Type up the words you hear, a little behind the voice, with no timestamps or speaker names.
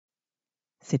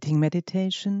Sitting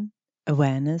meditation,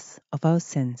 awareness of our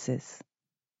senses.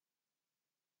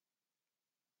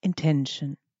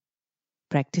 Intention.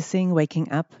 Practicing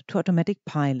waking up to automatic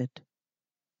pilot,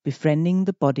 befriending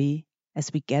the body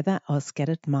as we gather our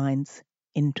scattered minds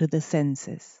into the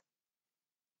senses.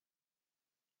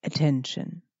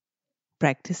 Attention.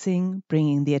 Practicing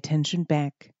bringing the attention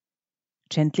back,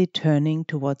 gently turning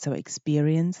towards our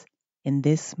experience in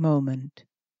this moment.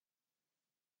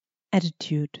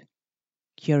 Attitude.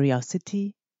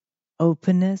 Curiosity,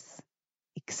 openness,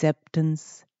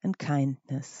 acceptance, and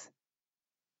kindness.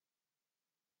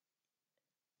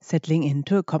 Settling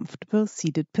into a comfortable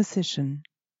seated position.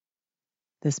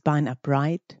 The spine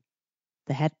upright,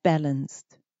 the head balanced.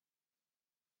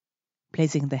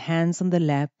 Placing the hands on the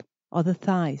lap or the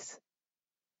thighs.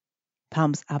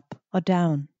 Palms up or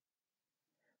down.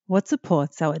 What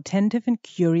supports our attentive and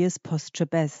curious posture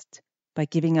best by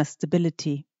giving us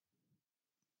stability?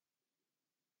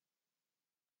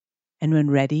 And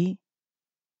when ready,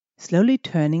 slowly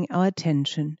turning our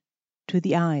attention to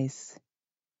the eyes.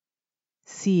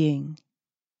 Seeing.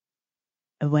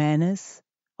 Awareness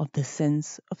of the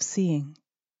sense of seeing.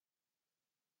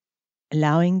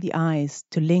 Allowing the eyes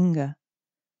to linger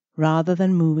rather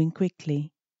than moving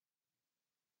quickly.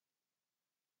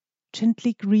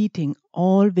 Gently greeting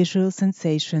all visual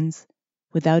sensations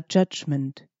without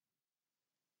judgment.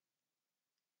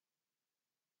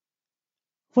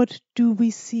 What do we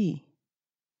see?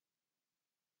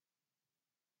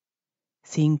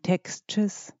 Seeing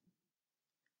textures,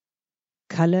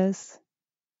 colors,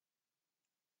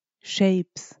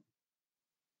 shapes,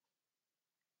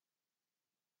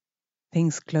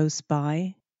 things close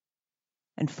by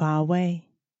and far away,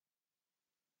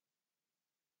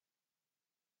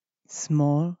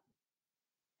 small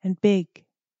and big.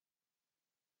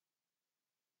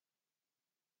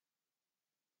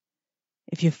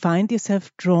 If you find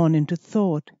yourself drawn into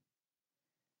thought,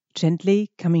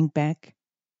 gently coming back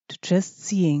to just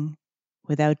seeing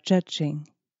without judging.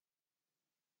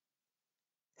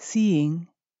 Seeing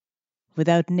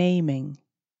without naming.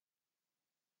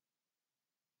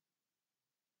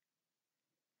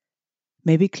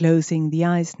 Maybe closing the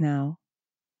eyes now.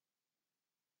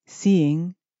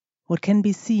 Seeing what can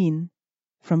be seen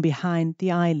from behind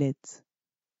the eyelids.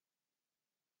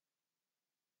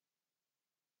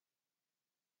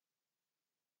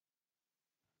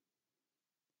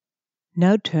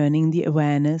 Now turning the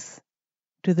awareness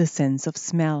to the sense of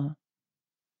smell.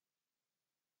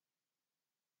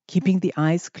 Keeping the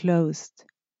eyes closed,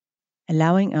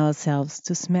 allowing ourselves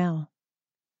to smell.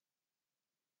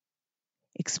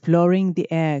 Exploring the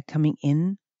air coming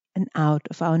in and out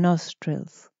of our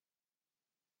nostrils.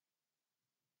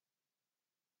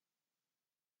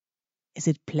 Is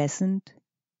it pleasant,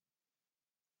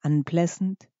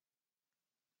 unpleasant,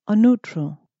 or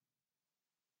neutral?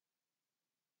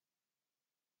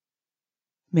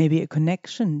 Maybe a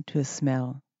connection to a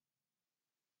smell.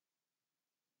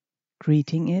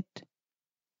 Greeting it,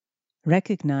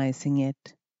 recognizing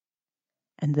it,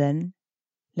 and then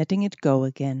letting it go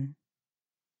again.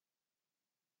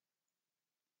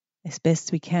 As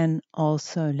best we can,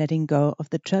 also letting go of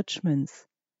the judgments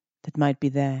that might be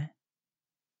there.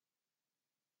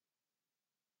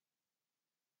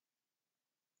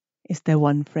 Is there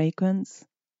one fragrance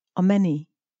or many?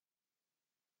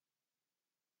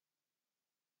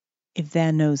 If there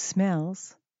are no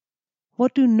smells,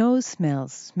 what do no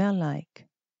smells smell like?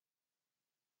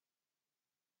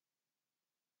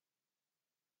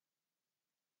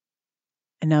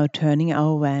 And now turning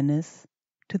our awareness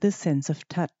to the sense of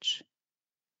touch,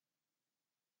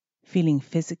 feeling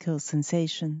physical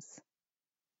sensations.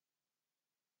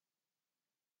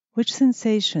 Which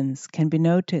sensations can be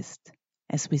noticed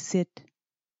as we sit?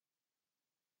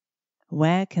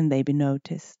 Where can they be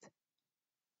noticed?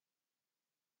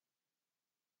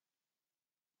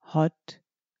 Hot,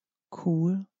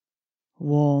 cool,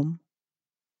 warm.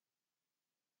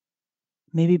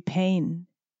 Maybe pain,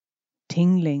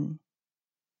 tingling,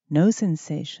 no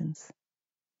sensations.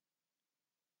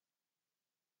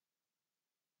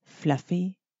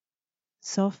 Fluffy,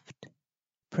 soft,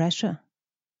 pressure.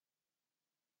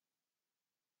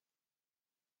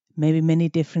 Maybe many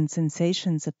different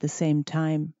sensations at the same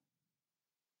time.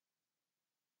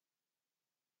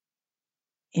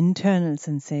 Internal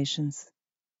sensations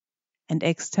and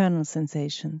external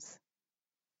sensations.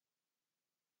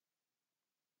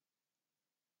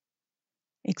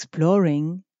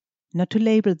 Exploring not to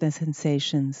label the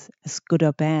sensations as good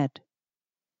or bad.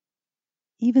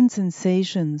 Even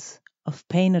sensations of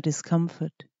pain or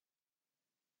discomfort.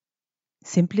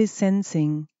 Simply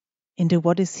sensing into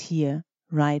what is here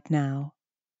right now.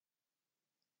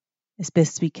 as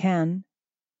best we can,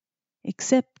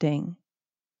 accepting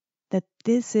that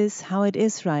this is how it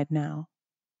is right now,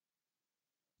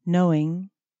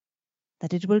 knowing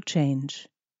that it will change.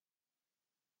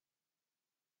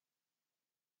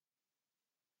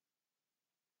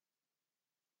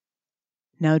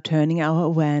 Now turning our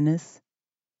awareness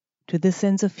to the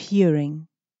sense of hearing.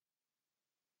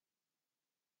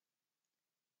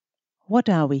 What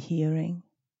are we hearing?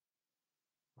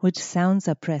 Which sounds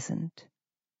are present?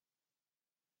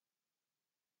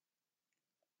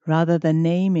 Rather than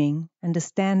naming,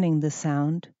 understanding the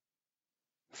sound,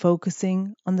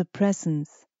 focusing on the presence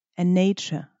and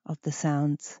nature of the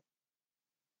sounds.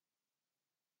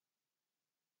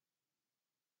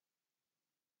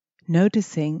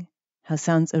 Noticing how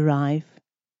sounds arrive,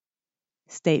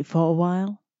 stay for a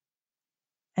while,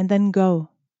 and then go.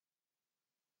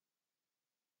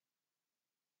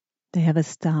 They have a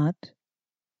start,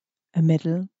 a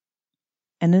middle,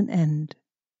 and an end.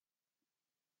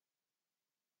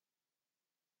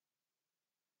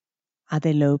 Are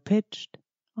they low-pitched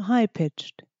or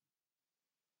high-pitched?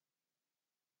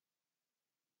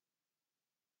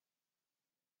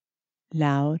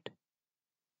 Loud,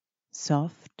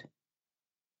 soft,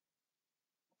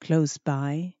 close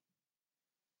by,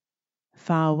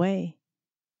 far away?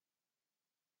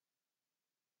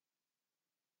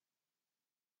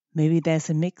 Maybe there's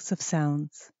a mix of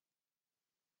sounds.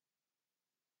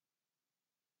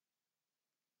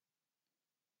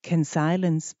 Can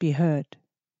silence be heard?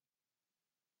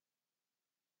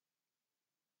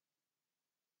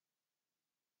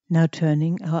 Now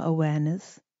turning our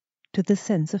awareness to the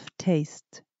sense of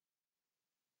taste.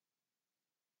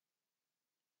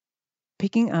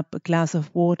 Picking up a glass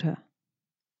of water,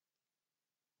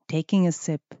 taking a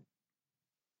sip.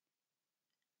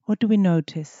 What do we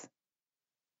notice?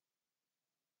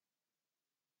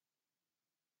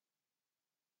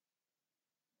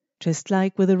 Just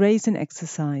like with a raisin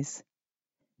exercise,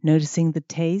 noticing the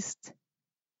taste,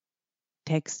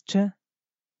 texture.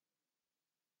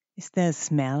 Is there a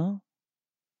smell?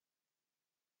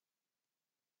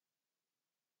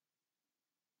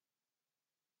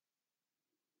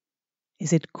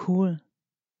 Is it cool,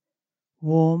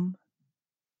 warm,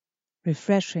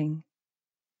 refreshing?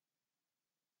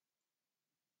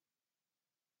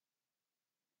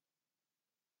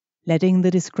 Letting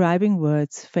the describing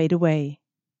words fade away,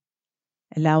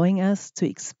 allowing us to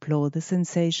explore the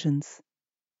sensations.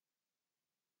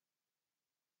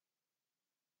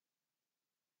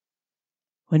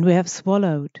 When we have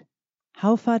swallowed,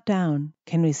 how far down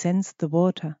can we sense the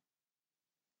water?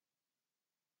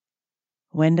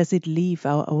 When does it leave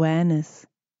our awareness?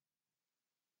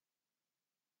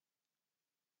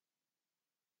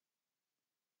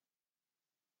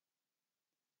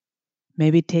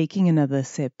 Maybe taking another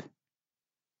sip.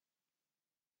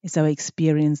 Is our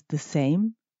experience the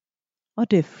same or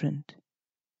different?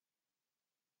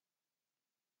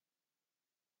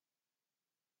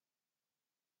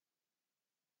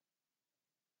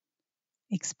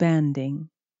 Expanding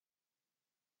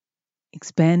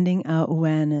our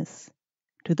awareness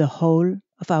to the whole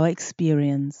of our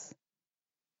experience.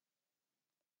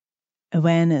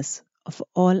 Awareness of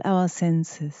all our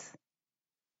senses.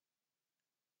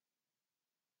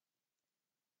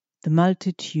 The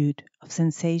multitude of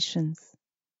sensations.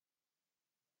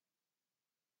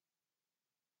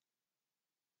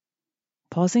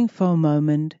 Pausing for a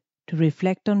moment to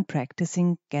reflect on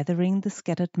practicing gathering the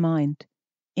scattered mind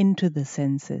into the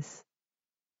senses.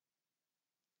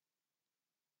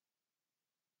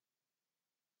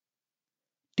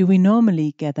 Do we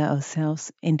normally gather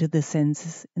ourselves into the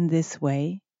senses in this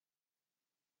way?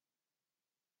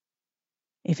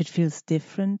 If it feels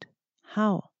different,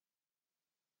 how?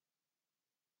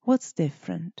 What's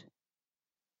different?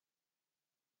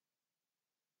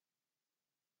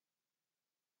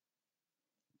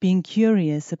 Being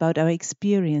curious about our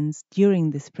experience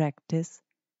during this practice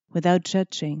without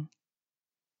judging.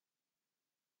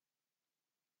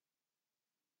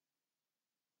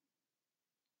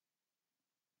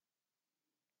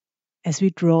 As we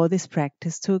draw this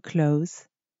practice to a close,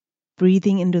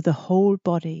 breathing into the whole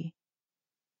body,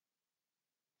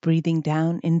 breathing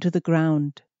down into the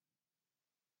ground,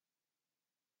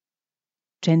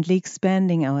 gently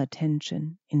expanding our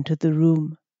attention into the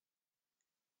room,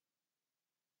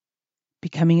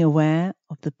 becoming aware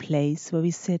of the place where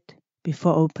we sit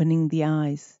before opening the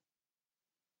eyes,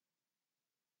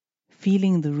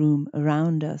 feeling the room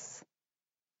around us,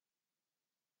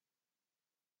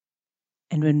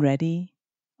 and when ready,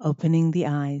 opening the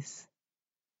eyes.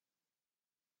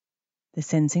 The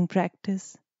sensing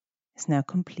practice is now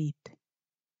complete.